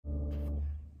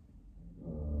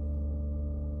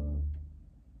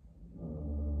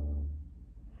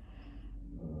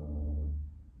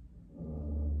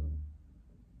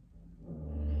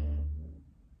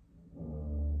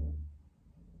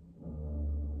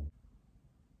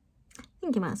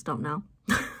think you might stop now.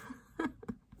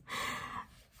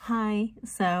 Hi,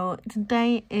 so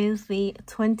today is the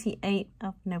 28th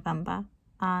of November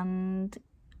and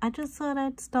I just thought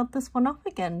I'd start this one off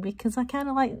again because I kind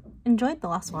of enjoyed the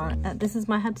last one. This is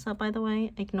my headset, by the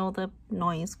way. Ignore the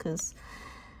noise because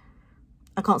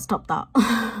I can't stop that.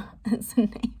 It's the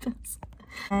neighbours.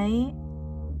 Okay.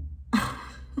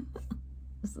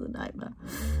 This is a nightmare.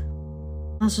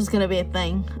 That's just gonna be a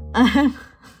thing.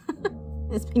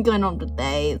 It's been going on for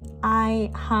days.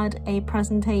 I had a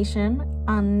presentation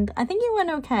and I think it went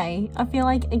okay. I feel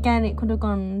like, again, it could have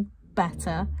gone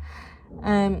better.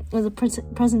 It was a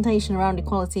presentation around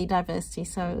equality, diversity,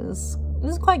 so it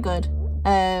was quite good.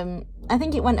 I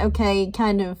think it went okay,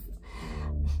 kind of.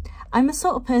 I'm a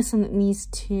sort of person that needs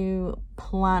to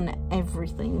plan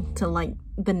everything to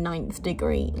the 9th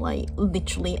degree.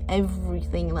 Literally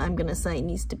everything that I'm gonna say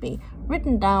needs to be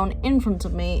written down in front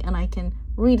of me and I can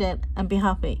read it and be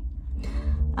happy.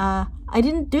 I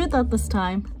didn't do that this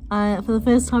time. For the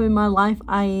first time in my life,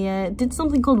 I did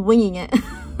something called winging it.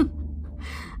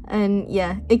 And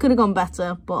yeah, it could have gone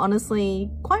better, but honestly,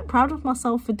 quite proud of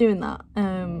myself for doing that.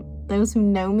 Those who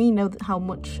know me know how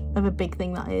much of a big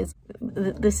thing that is.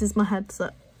 This is my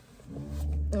headset.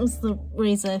 It was the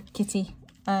Razer Kitty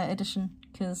edition,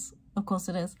 because of course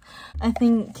it is. I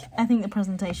think the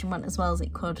presentation went as well as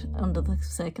it could under the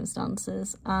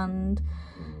circumstances, and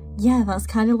yeah, that's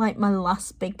kind of my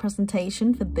last big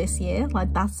presentation for this year.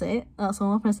 That's it. That's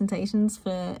all my presentations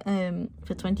for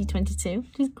 2022,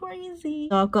 which is crazy.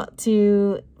 So I've got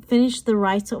to finish the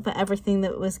write-up for everything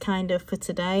that was kind of for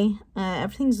today.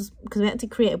 Everything's just because we had to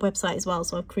create a website as well,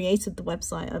 so I've created the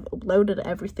website, I've uploaded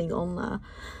everything on there,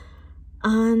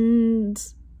 and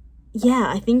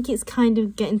yeah, I think it's kind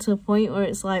of getting to a point where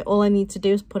it's all I need to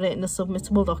do is put it in a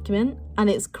submittable document, and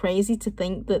it's crazy to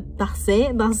think that that's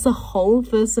it. That's the whole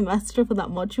first semester for that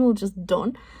module just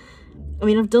done. I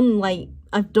mean, I've done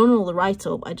all the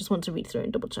write-up. I just want to read through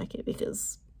and double check it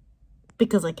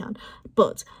because I can.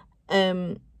 But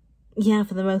yeah,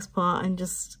 for the most part,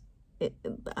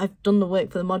 I've done the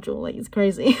work for the module. It's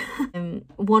crazy. So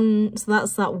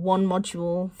that's that one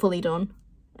module fully done.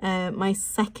 My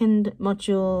second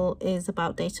module is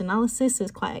about data analysis, so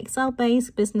it's quite Excel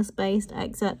based, business based,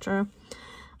 etc.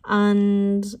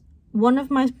 And one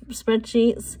of my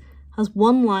spreadsheets has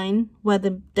one line where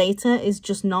the data is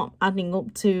just not adding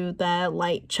up to their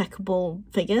checkable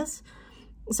figures.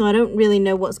 So I don't really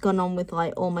know what's gone on with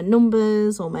all my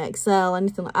numbers or my Excel,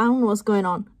 anything I don't know what's going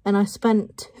on. And I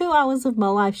spent 2 hours of my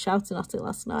life shouting at it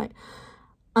last night,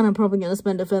 and I'm probably going to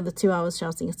spend a further 2 hours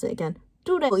shouting at it again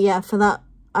today. But yeah, for that,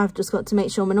 I've just got to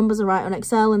make sure my numbers are right on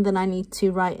Excel, and then I need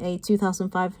to write a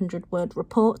 2,500 word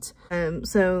report.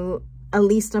 So at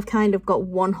least I've kind of got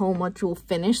one whole module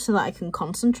finished so that I can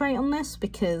concentrate on this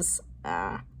because,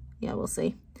 yeah, we'll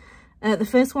see. The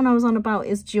first one I was on about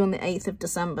is due on the 8th of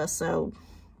December, so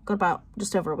got about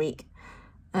just over a week.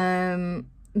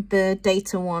 The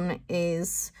data one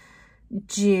is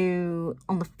due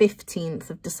on the 15th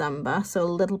of December, so a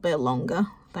little bit longer,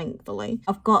 thankfully.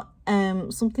 I've got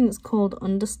something that's called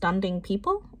Understanding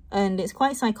People, and it's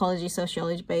quite psychology,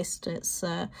 sociology based. It's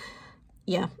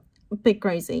yeah, a bit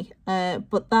crazy,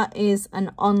 but that is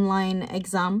an online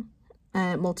exam,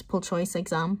 multiple choice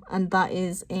exam, and that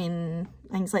is in,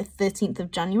 I think it's 13th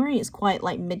of January. It's quite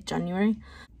mid-January.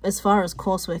 As far as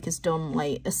coursework is done,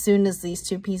 as soon as these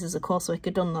 2 pieces of coursework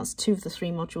are done, that's 2 of the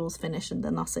 3 modules finished, and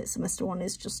then that's it. Semester 1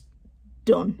 is just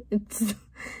done.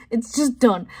 It's just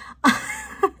done.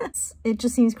 It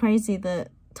just seems crazy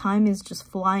that time is just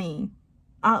flying,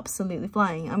 absolutely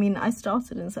flying. I mean, I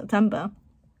started in September.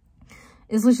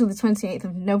 It's literally the 28th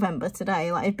of November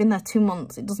today. I've been there 2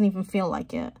 months. It doesn't even feel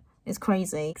like it. It's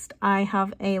crazy. I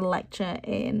have a lecture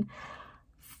in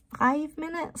 5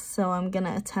 minutes, so I'm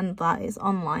gonna attend that. It's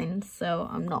online, so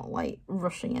I'm not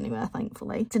rushing anywhere,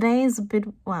 thankfully. Today is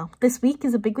this week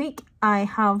is a big week. I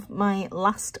have my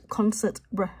last concert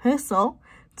rehearsal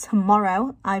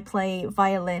tomorrow. I play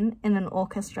violin in an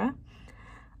orchestra,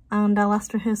 and our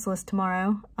last rehearsal is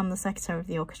tomorrow. I'm the secretary of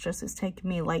the orchestra, so it's taken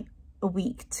me a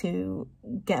week to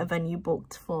get a venue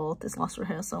booked for this last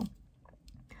rehearsal.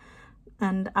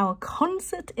 And our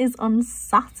concert is on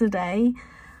Saturday.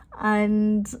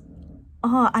 And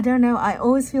I don't know, I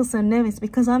always feel so nervous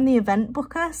because I'm the event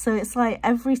booker, so it's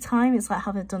every time it's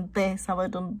have I done this, have I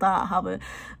done that, have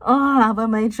I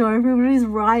made sure everybody's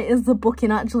right, is the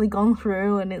booking actually gone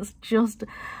through, and it's just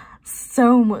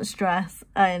so much stress.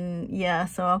 And yeah,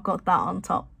 so I've got that on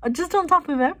top, just on top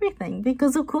of everything,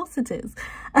 because of course it is.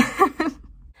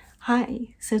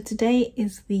 Hi, so today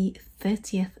is the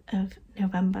 30th of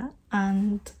November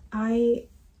and I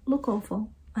look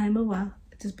awful, I'm aware.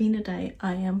 it has been a day.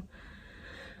 I am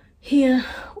here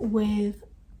with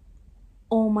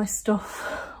all my stuff,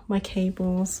 my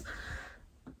cables,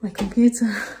 my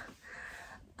computer,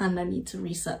 and I need to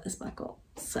reset this back up.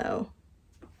 So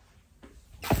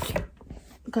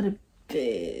I've got a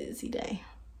busy day.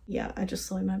 Yeah, I just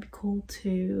thought it might be cool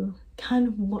to kind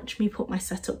of watch me put my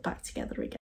setup back together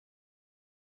again.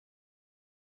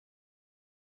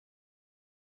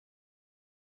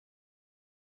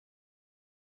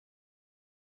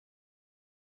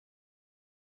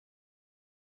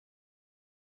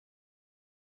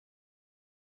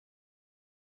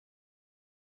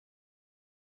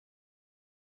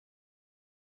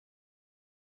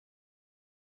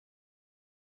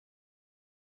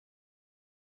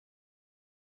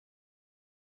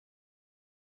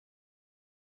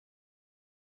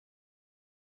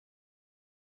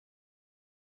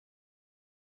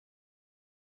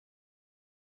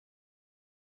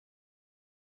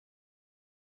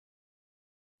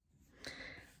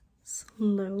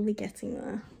 Slowly getting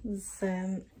there. There's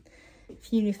a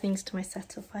few new things to my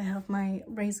setup. I have my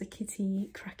Razor Kitty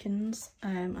Krakens.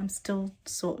 I'm still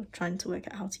sort of trying to work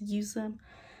out how to use them.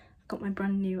 I've got my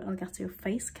brand new Elgato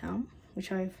face cam,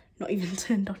 which I've not even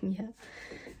turned on yet.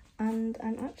 And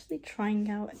I'm actually trying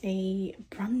out a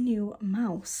brand new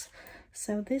mouse.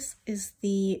 So this is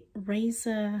the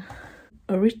Razer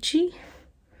Orochi.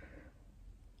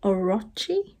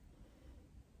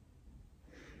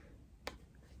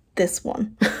 This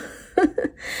one.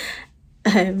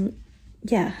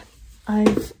 Yeah,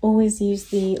 I've always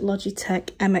used the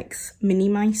Logitech MX mini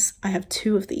mice. I have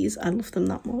 2 of these. I love them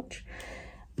that much.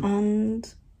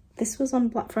 And this was on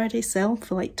Black Friday sale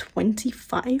for like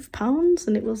 £25,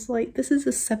 and it was like, this is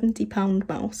a £70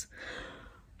 mouse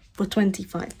for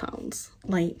 £25.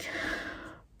 Like,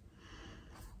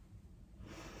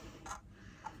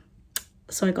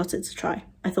 so I got it to try.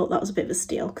 I thought that was a bit of a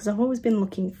steal because I've always been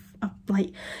looking for,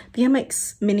 like, the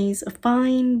MX minis are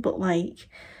fine, but like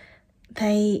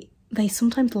they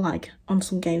sometimes lag on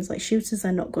some games. Like shooters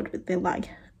are not good with the lag.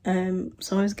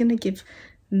 So I was gonna give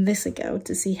this a go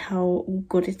to see how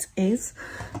good it is.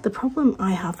 The problem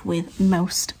I have with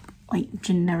most like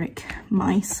generic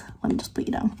mice, let me just put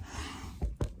you down.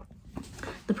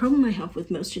 The problem I have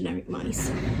with most generic mice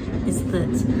is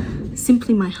that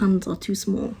simply my hands are too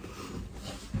small.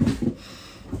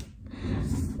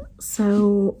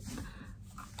 So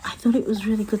I thought it was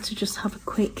really good to just have a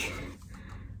quick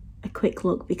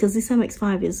look, because this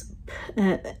MX5 is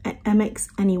MX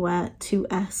Anywhere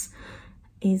 2S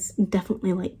is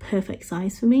definitely like perfect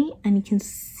size for me, and you can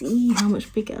see how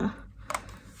much bigger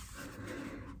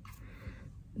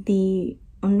the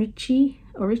Orochi,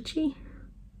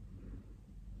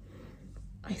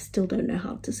 I still don't know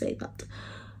how to say that.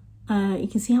 You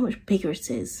can see how much bigger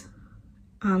it is,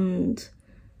 and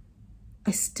I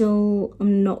still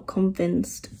am not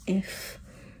convinced if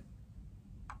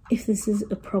this is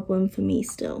a problem for me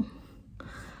still.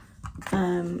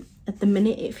 At the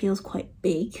minute it feels quite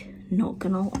big, not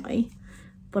gonna lie,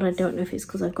 but I don't know if it's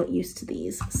because I've got used to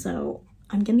these. So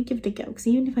I'm gonna give it a go, because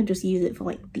even if I just use it for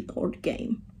like the odd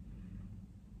game,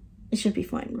 it should be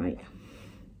fine, right?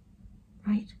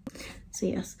 So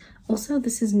yes, also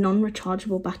this is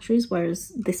non-rechargeable batteries,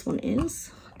 whereas this one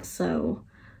is. So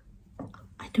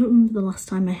I don't remember the last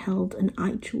time I held an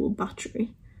actual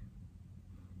battery,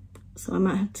 so I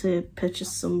might have to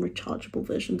purchase some rechargeable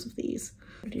versions of these.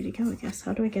 Ready to go, I guess.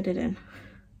 How do I get it in?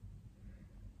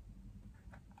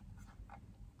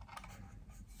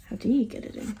 How do you get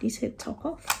it in? Do you hit top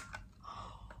off?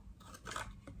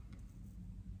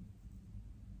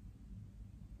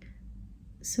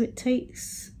 So it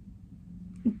takes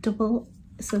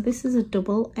so this is a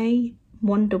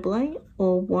one AA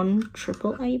or one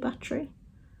AAA battery.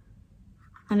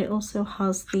 And it also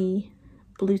has the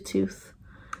Bluetooth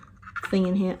thing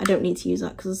in here. I don't need to use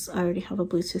that because I already have a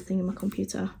Bluetooth thing in my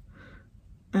computer.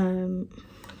 So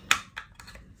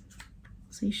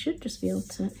you should just be able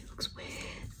to, it looks weird,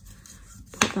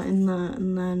 put that in there,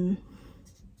 and then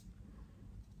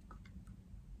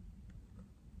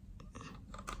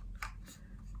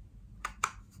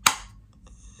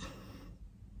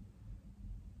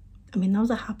I mean, that was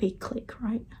a happy click,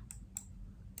 right?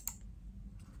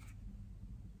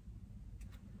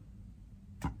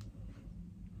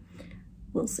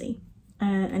 We'll see.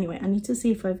 Anyway, I need to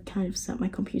see if I've kind of set my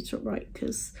computer up right,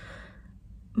 because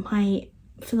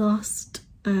for the last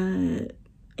 10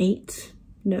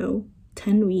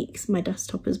 weeks, my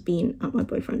desktop has been at my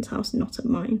boyfriend's house, not at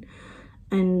mine.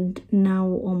 And now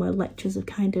all my lectures have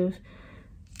kind of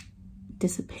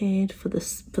disappeared for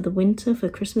the winter, for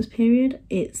Christmas period.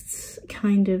 It's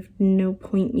kind of no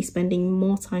point me spending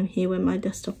more time here when my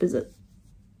desktop is at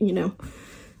you know,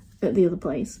 at the other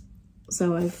place.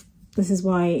 So this is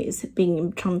why it's being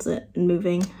in transit and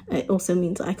moving. It also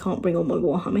means that I can't bring all my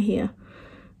Warhammer here,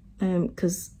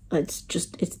 because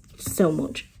it's so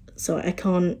much. So I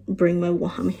can't bring my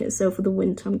Warhammer here. So for the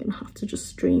winter, I'm gonna have to just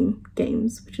stream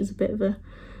games, which is a bit of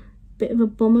a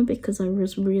bummer because I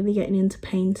was really getting into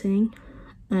painting.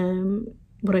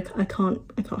 But I can't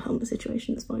help the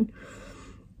situation. It's fine.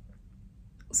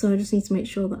 So I just need to make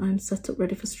sure that I'm set up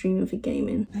ready for streaming for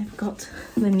gaming. I've got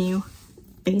the new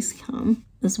base cam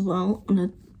as well on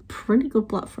a pretty good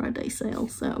Black Friday sale,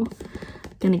 so I'm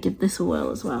gonna give this a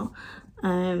whirl as well.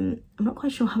 I'm not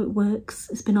quite sure how it works.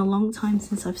 It's been a long time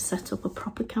since I've set up a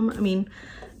proper camera. I mean,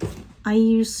 I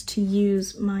used to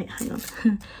use my, hang on,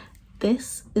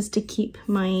 this is to keep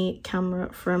my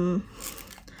camera from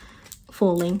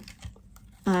falling.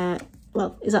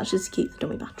 Well, it's actually to keep the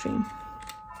dummy battery in.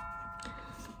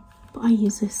 But I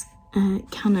use this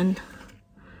Canon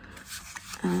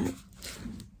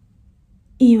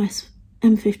EOS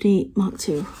M50 Mark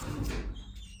II.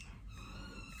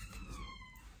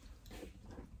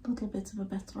 A little bit of a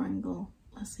better angle.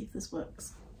 Let's see if this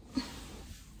works.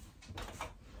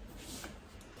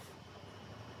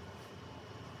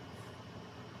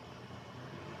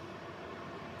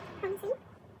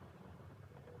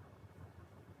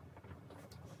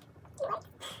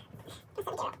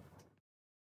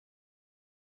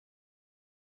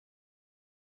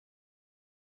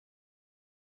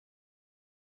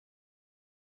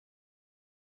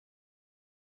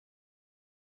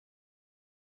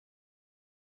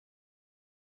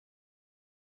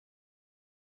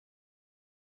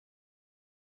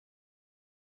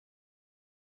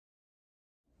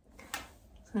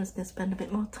 So I was going to spend a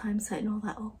bit more time setting all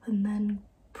that up and then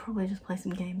probably just play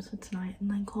some games for tonight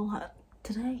and then call that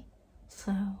today.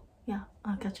 So yeah,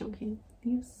 I'll catch up with you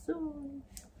soon.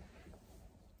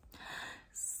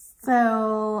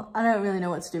 So I don't really know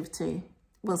what to do for tea.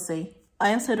 We'll see.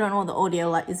 I also don't know what the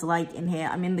audio is like in here.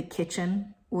 I'm in the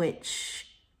kitchen, which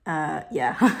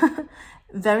yeah,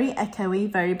 very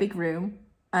echoey, very big room.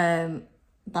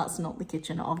 That's not the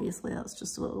kitchen, obviously. That's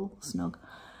just a little snug.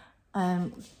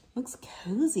 Looks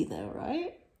cozy though,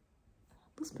 right?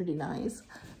 Looks pretty nice.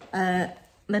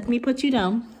 Let me put you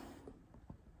down.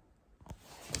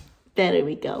 There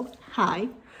we go. Hi.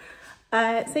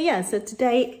 So yeah, so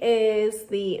today is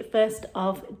the 1st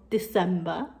of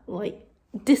December. Like,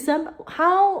 December?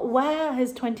 Where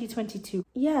has 2022?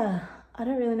 Yeah, I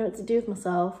don't really know what to do with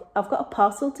myself. I've got a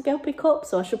parcel to go pick up,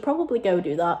 so I should probably go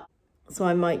do that. So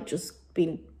I might just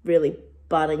be really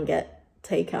bad and get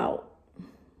takeout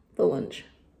for lunch.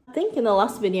 I think in the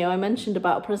last video I mentioned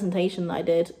about a presentation that I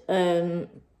did, and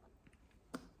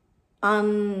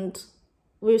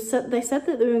they said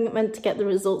that they were meant to get the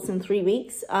results in 3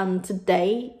 weeks, and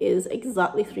today is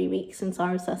exactly 3 weeks since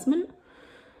our assessment.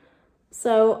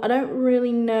 So I don't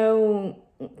really know.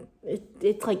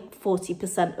 It's like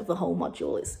 40% of the whole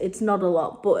module. It's not a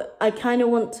lot, but I kind of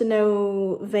want to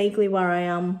know vaguely where I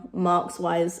am marks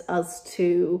wise as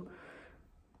to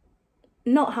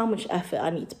not how much effort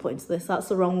I need to put into this, that's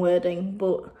the wrong wording,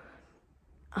 but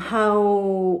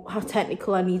how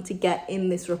technical I need to get in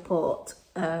this report.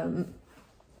 So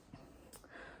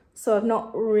I've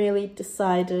not really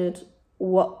decided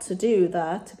what to do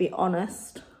there, to be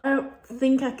honest. I don't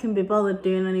think I can be bothered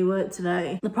doing any work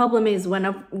today. The problem is when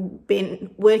I've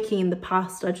been working in the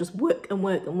past, I just work and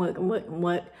work and work and work and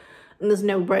work, and there's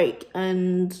no break,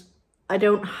 and I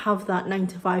don't have that 9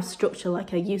 to 5 structure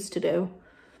like I used to do.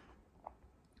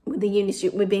 With being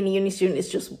a uni student, it's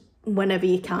just whenever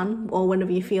you can or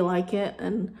whenever you feel like it,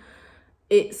 and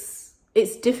it's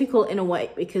difficult in a way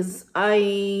because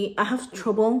I have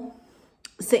trouble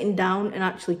sitting down and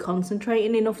actually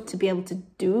concentrating enough to be able to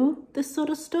do this sort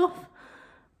of stuff.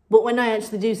 But when I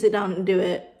actually do sit down and do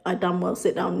it, I damn well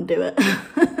sit down and do it.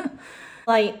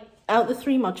 Like, out the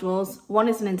 3 modules, one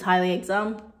is an entirely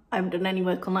exam. I haven't done any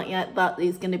work on that yet. That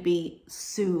is going to be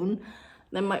soon.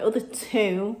 Then my other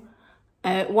 2,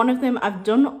 one of them I've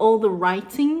done all the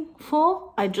writing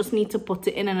for. I just need to put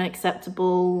it in an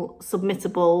acceptable,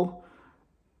 submittable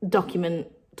document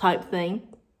type thing.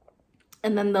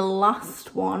 And then the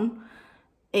last one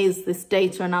is this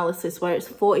data analysis where it's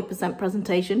 40%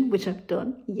 presentation, which I've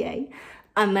done, yay.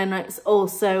 And then it's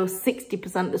also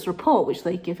 60% this report, which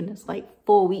they've given us like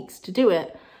 4 weeks to do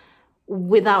it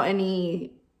without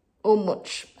any or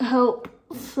much help.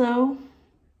 So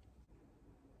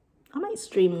I might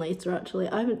stream later actually.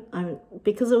 I haven't,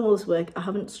 because of all this work, I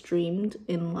haven't streamed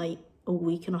in like a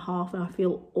week and a half and I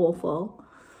feel awful.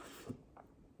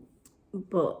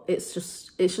 but it's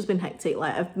just been hectic.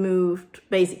 Like, I've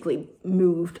basically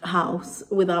moved house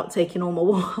without taking all my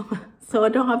Warhammer. So I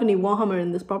don't have any Warhammer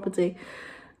in this property.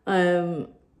 So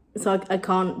I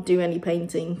can't do any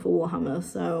painting for Warhammer.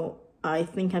 So I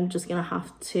think I'm just gonna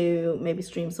have to maybe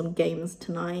stream some games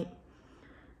tonight.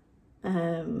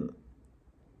 So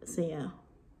yeah,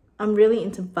 I'm really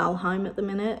into Valheim at the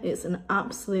minute. It's an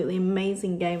absolutely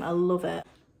amazing game. I love it.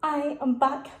 I am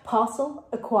back, parcel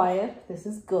acquired. This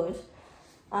is good.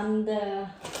 And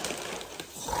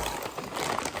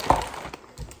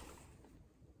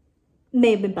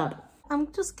may have been bad.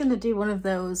 I'm just gonna do one of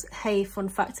those hey, fun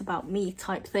fact about me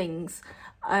type things.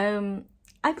 I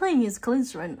play a musical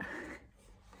instrument.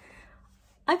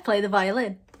 I play the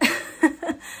violin.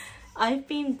 I've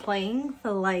been playing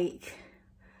for like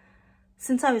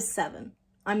since I was 7.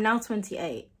 I'm now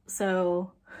 28,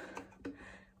 so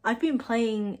I've been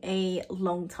playing a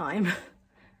long time.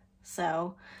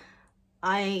 So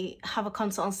I have a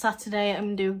concert on Saturday. I'm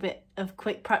gonna do a bit of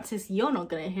quick practice. You're not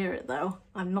gonna hear it though.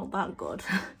 I'm not that good.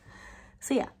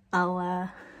 So yeah,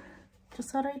 I'll just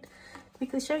thought I'd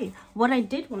quickly show you. What I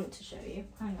did want to show you,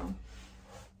 hang on.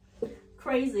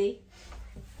 Crazy.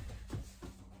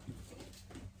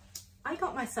 I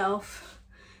got myself,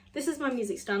 this is my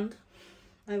music stand.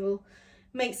 I will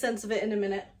make sense of it in a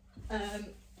minute.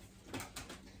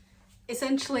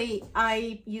 Essentially,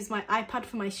 I use my iPad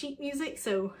for my sheet music,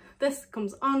 so this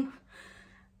comes on.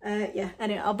 Yeah,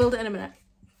 anyway, I'll build it in a minute.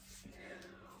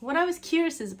 What I was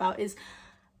curious about is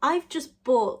I've just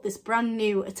bought this brand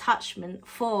new attachment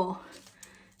for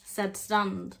said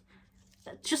stand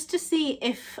just to see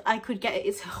if I could get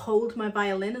it to hold my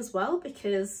violin as well,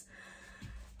 because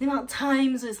the amount of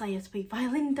times it's like you have to put your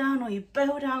violin down or your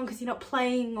bow down because you're not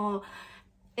playing, or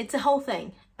it's a whole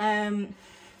thing.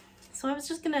 So I was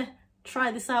just gonna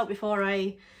try this out before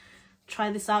I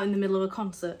try this out in the middle of a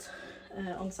concert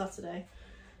on Saturday.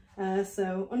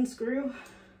 So unscrew,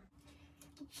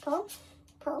 pull,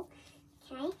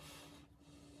 okay,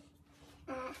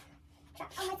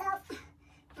 drop on myself.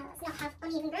 Now let's not have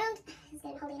uneven ground,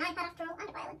 instead of holding an iPad after all, and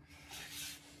a violin.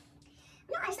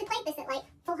 I've not actually played this at like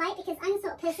full height because I'm the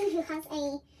sort of person who has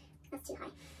a, that's too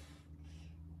high.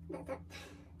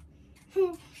 The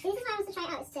reason why I want to try it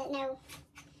out is to know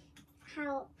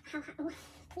how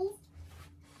please?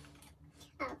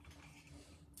 Oh,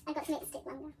 I got to make the stick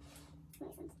longer.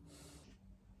 Makes sense.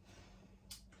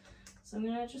 So I'm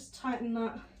gonna just tighten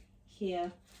that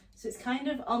here. So it's kind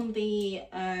of on the,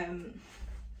 let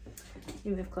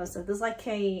me move closer. There's like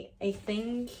a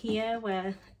thing here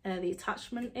where the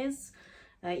attachment is.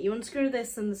 You unscrew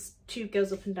this and this tube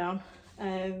goes up and down.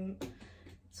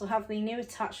 So I have the new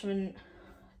attachment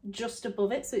just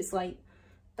above it, so it's like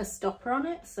a stopper on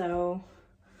it. So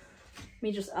let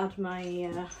me just add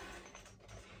my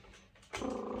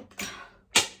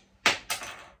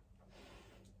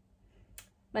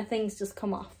my things just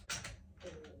come off.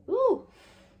 Ooh,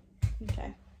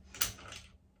 okay.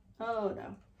 Oh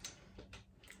no,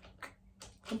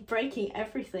 I'm breaking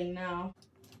everything now.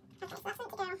 Okay, so that's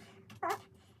meant to go up.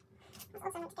 That's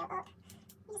also meant to go up.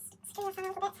 You just screw this on a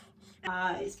little bit.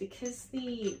 It's because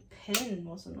the pin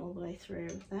wasn't all the way through.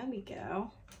 There we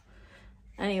go.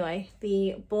 Anyway,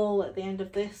 the ball at the end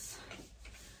of this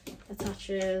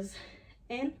attaches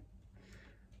in,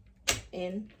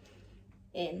 and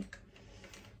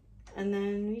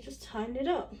then we just tighten it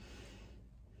up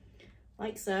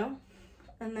like so,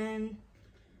 and then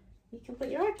you can put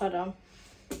your iPad on.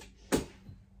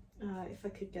 If I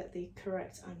could get the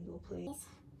correct angle, please.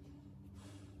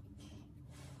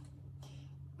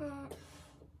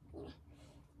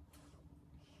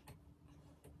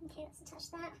 Okay, let's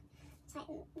attach that,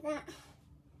 tighten that.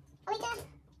 Are we done?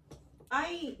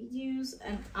 I use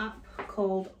an app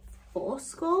called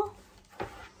Fourscore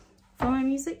for my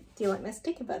music. Do you like my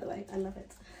sticker, by the way? I love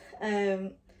it.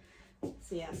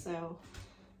 So yeah, so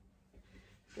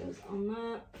goes on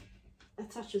that,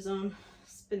 attaches on,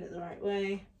 spin it the right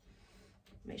way,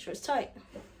 make sure it's tight,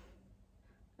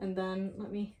 and then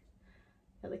let me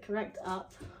get the correct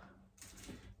app,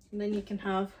 and then you can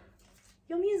have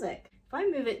your music. If I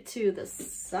move it to the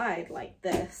side like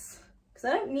this, because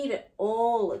I don't need it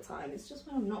all the time, it's just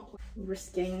when I'm not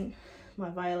risking my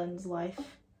violin's life.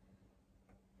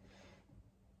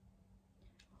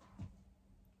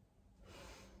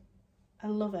 I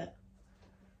love it.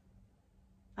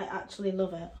 I actually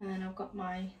love it. And then I've got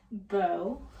my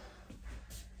bow,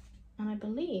 and I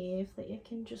believe that you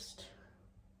can just,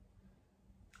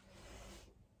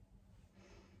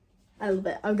 I love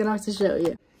it. I'm gonna have to show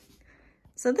you.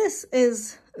 So this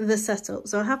is the setup.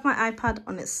 So I have my iPad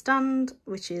on its stand,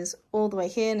 which is all the way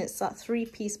here, and it's that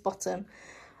 3-piece bottom.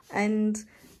 And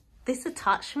this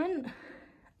attachment,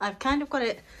 I've kind of got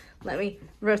it, let me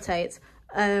rotate.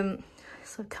 So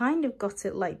I've kind of got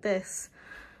it like this.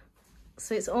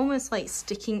 So it's almost like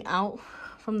sticking out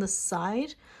from the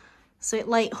side. So it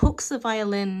like hooks the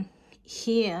violin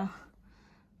here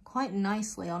quite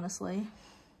nicely, honestly.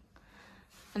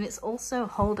 And it's also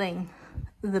holding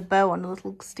the bow on a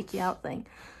little sticky out thing.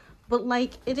 But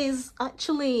like it is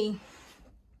actually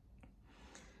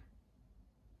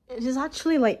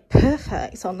like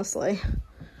perfect, honestly.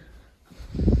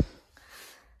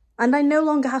 And I no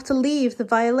longer have to leave the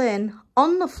violin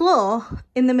on the floor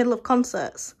in the middle of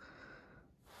concerts.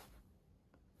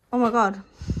 Oh my God,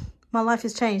 my life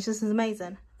has changed. This is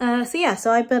amazing. So yeah,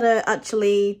 so I better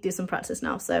actually do some practice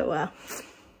now. So I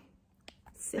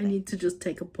need to just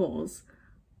take a pause.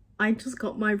 I just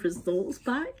got my results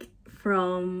back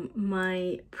from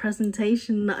my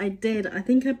presentation that I did. I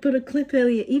think I put a clip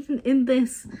earlier, even in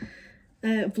this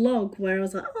vlog, where I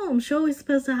was like, oh, I'm sure we're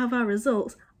supposed to have our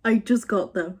results. I just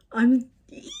got them.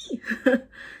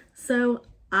 So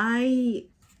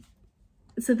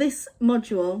this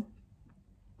module,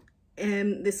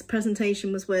 this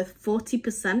presentation was worth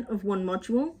 40% of one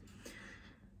module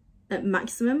at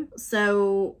maximum.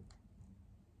 So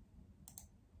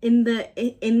in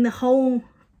the whole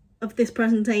of this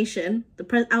presentation,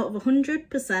 out of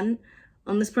 100%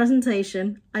 on this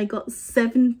presentation, I got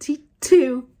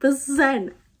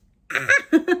 72%.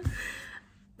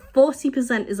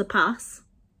 40% is a pass,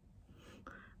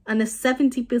 and a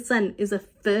 70% is a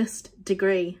first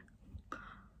degree.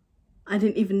 I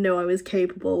didn't even know I was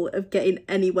capable of getting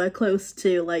anywhere close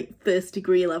to like first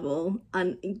degree level,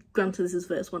 and granted this is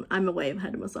first one, I'm way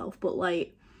ahead of myself, but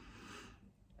like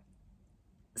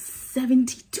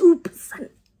 72%.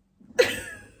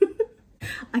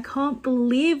 I can't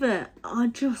believe it.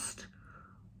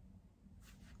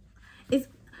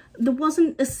 There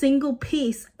wasn't a single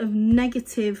piece of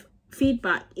negative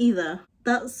feedback either.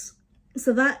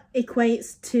 So that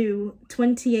equates to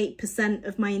 28%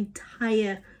 of my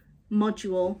entire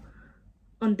module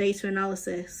on data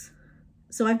analysis.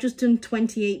 So I've just done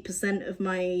 28% of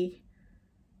my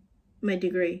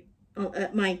degree,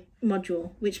 my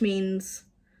module, which means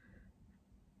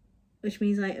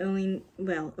I only,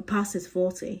 well, a pass is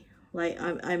 40. Like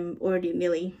I'm already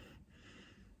nearly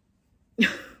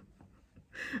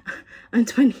I'm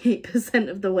 28%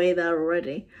 of the way there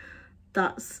already.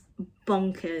 That's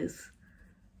bonkers.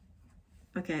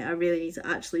 Okay, I really need to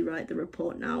actually write the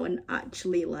report now and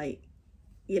actually, like,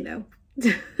 you know.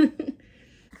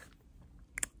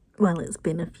 Well, it's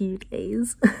been a few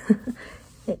days.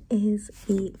 It is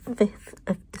the 5th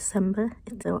of December.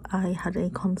 So I had a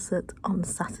concert on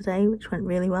Saturday, which went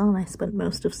really well, and I spent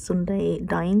most of Sunday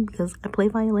dying because I play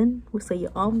violin, so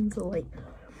your arms are like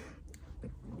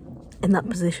in that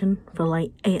position for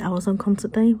like 8 hours on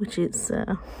concert day, which is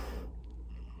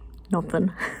not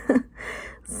fun.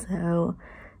 So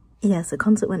yeah, so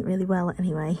concert went really well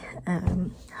anyway.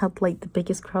 Had like the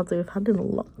biggest crowds we've had in a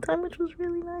long time, which was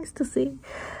really nice to see.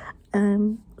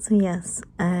 So yes,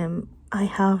 I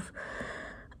have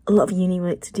a lot of uni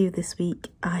work to do this week.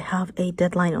 I have a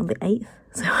deadline on the 8th,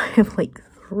 so I have like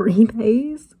 3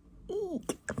 days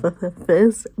for the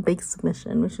first big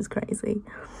submission, which is crazy.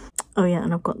 Oh yeah,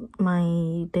 and I've got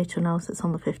my data analysis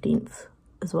on the 15th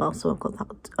as well, so I've got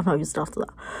that. I've not even started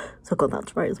that, so I've got that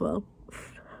to write as well.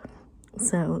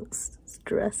 So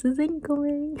stress is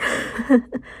incoming.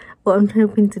 What I'm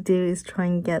hoping to do is try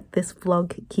and get this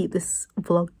vlog, keep this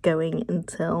vlog going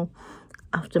until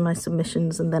after my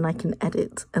submissions, and then I can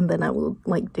edit, and then I will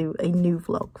like do a new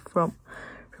vlog from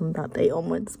that day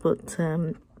onwards. But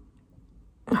oh,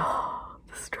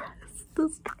 the stress.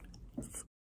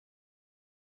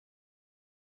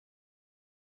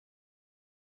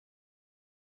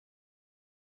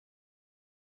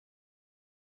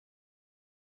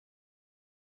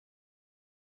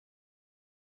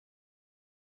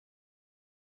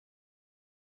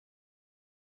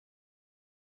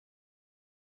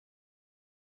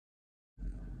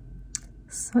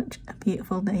 Such a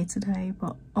beautiful day today,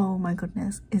 but oh my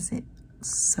goodness, is it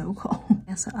so cold.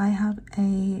 Yeah, so I have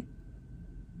a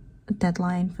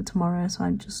deadline for tomorrow, so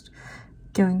I'm just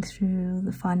going through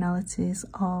the finalities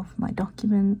of my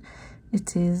document.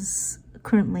 It is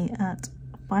currently at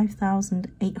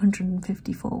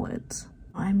 5,854 words.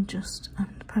 I'm just in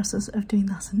the process of doing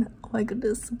that, and oh my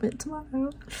goodness, submit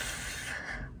tomorrow.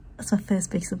 That's my first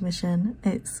big submission.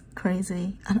 It's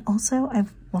crazy. And also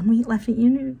I've 1 week left at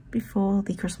uni before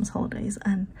the Christmas holidays,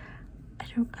 and I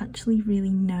don't actually really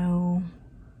know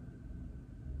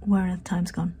where the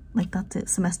time's gone. Like, that's it,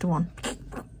 semester 1,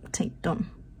 done.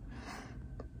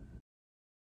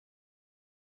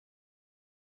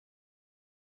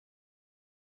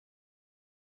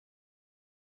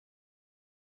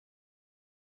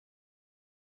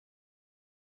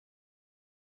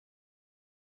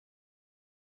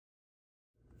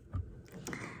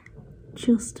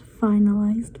 just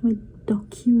finalised my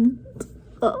document.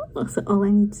 Oh, so all I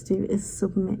need to do is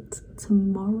submit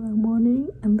tomorrow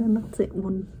morning, and then that's it,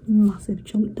 one massive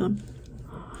chunk done.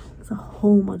 It's a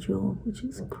whole module, which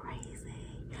is crazy.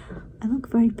 I look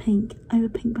very pink. I have a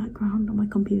pink background on my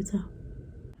computer.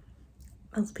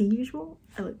 As per usual,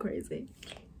 I look crazy.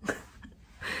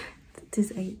 It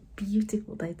is a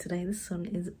beautiful day today. The sun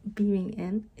is beaming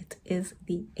in. It is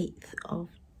the 8th of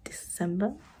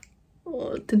December.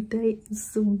 Oh, today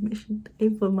is submission day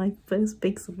for my first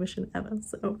big submission ever,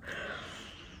 so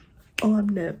oh, I'm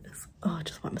nervous. Oh, I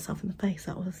just whacked myself in the face.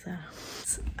 That was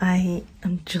I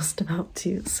am just about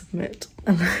to submit,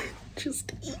 and I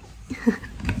just okay,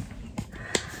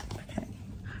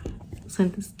 so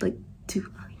this like two.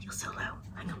 Oh, you're so low.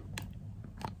 Hang on.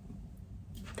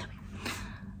 There we go.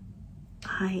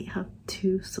 I have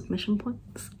 2 submission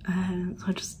points, so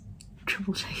I just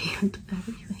triple checking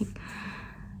everything.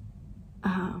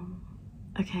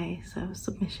 Okay, so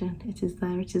submission, it is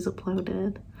there, it is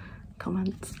uploaded.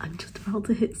 Comments, I'm just about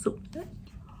to hit submit.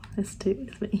 Let's do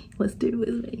it with me. Let's do it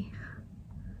with me.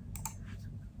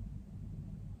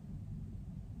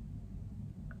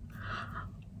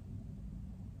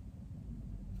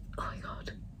 Oh my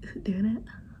god, is it doing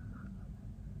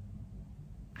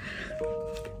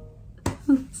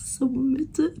it?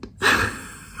 Submitted.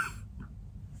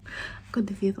 Got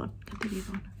the other one, got the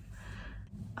other one.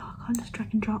 Oh, I can't just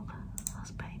drag and drop.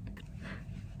 That's pain.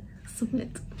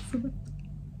 Submit, submit.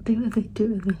 Do it with me, do it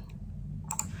with me.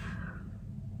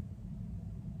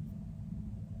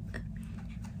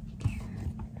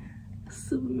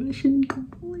 Submission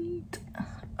complete.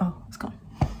 Oh, it's gone.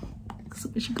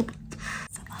 Submission complete.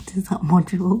 So that is that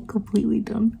module completely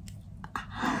done.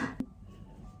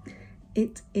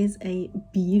 It is a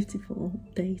beautiful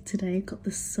day today. I've got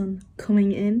the sun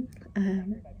coming in.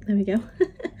 There we go.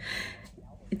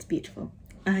 It's beautiful.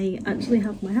 I actually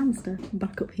have my hamster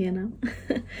back up here now.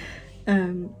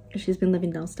 She's been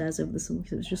living downstairs over the summer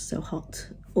because it was just so hot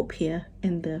up here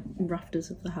in the rafters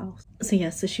of the house. So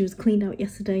yeah, so she was cleaned out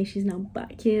yesterday. She's now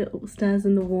back here upstairs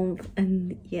in the warmth,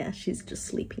 and yeah, she's just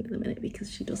sleeping at the minute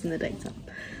because she does in the daytime.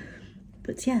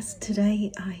 But yes,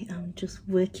 today I am just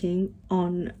working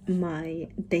on my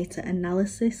data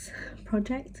analysis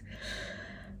project.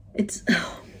 It's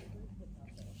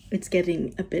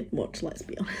getting a bit much, let's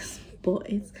be honest, but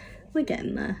we're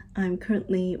getting there. I'm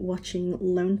currently watching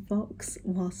Lone Fox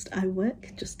whilst I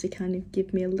work, just to kind of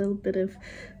give me a little bit of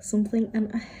something.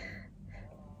 And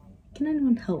can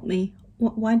anyone help me?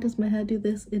 Why does my hair do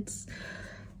this? It's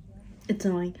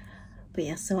annoying. But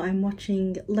yeah, so I'm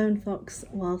watching Lone Fox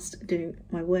whilst doing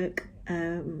my work.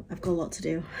 I've got a lot to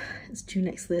do. It's due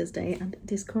next Thursday, and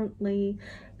it is currently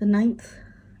the 9th,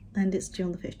 and it's due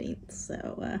on the 15th,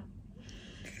 so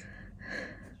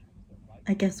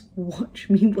I guess watch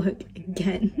me work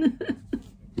again.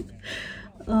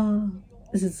 Oh,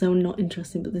 this is so not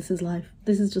interesting, but this is life.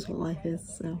 This is just what life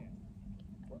is, so.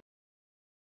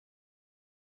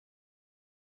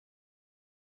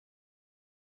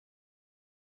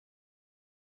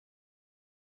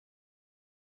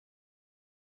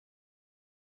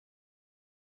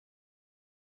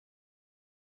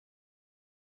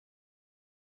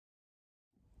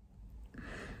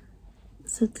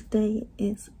 So today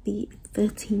is the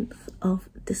 13th of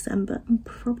December, and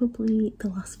probably the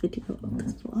last video of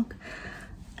this vlog.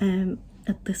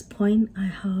 At this point I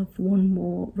have one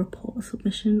more report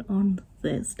submission on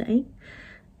Thursday.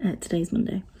 Today's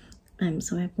Monday.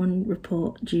 So I have one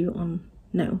report due on,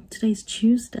 no, today's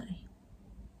Tuesday.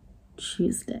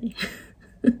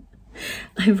 I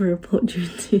have a report due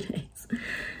in 2 days.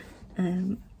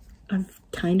 I've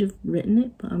kind of written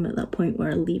it, but I'm at that point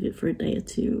where I leave it for a day or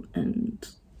 2 and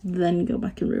then go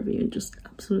back and review and just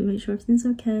absolutely make sure everything's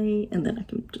okay, and then I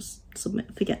can just submit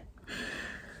and forget.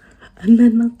 And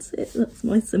then that's it. That's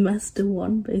my semester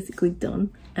 1 basically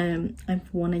done. I have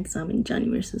 1 exam in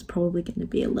January, so it's probably going to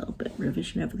be a little bit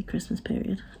revision over the Christmas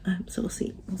period. So we'll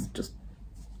see. Let's just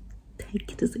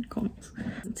take it as it comes.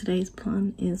 Today's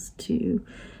plan is to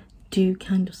do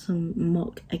kind of some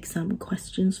mock exam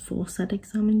questions for said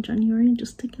exam in January,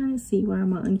 just to kind of see where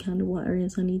I'm at and kind of what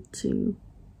areas I need to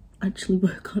actually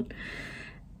work on.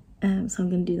 So I'm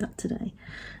going to do that today.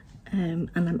 And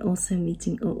I'm also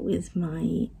meeting up with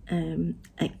my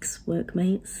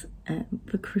ex-workmates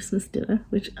for Christmas dinner,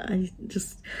 which I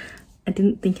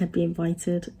didn't think I'd be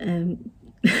invited, and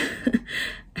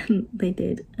they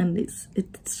did, and it's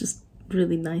just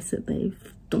really nice that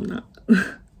they've done that.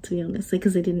 To be honest,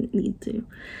 because they didn't need to.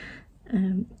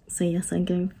 So yes, I'm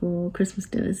going for Christmas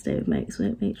dinner today with my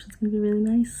ex-workmate, which is going to be really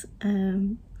nice.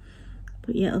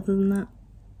 But yeah, other than that,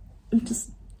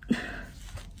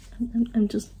 I'm I'm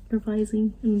just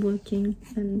revising and working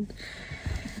and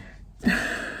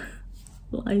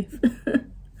life.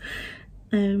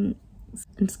 I'm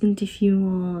just going to do a few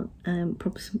more,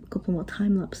 probably a couple more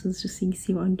time lapses just so you can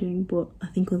see what I'm doing, but I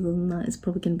think other than that it's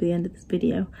probably going to be the end of this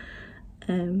video.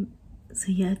 So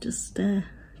yeah, just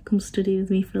come study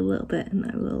with me for a little bit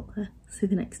and I will see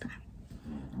you next time.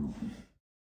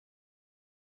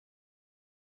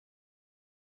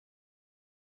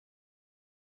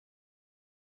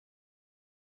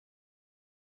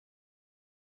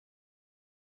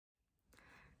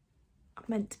 I'm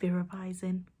meant to be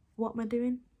revising. What am I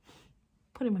doing?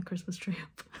 Putting my Christmas tree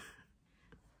up.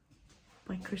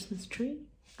 By Christmas tree,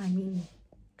 I mean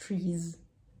trees,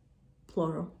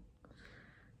 plural.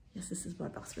 Yes, this is my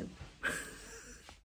bathroom.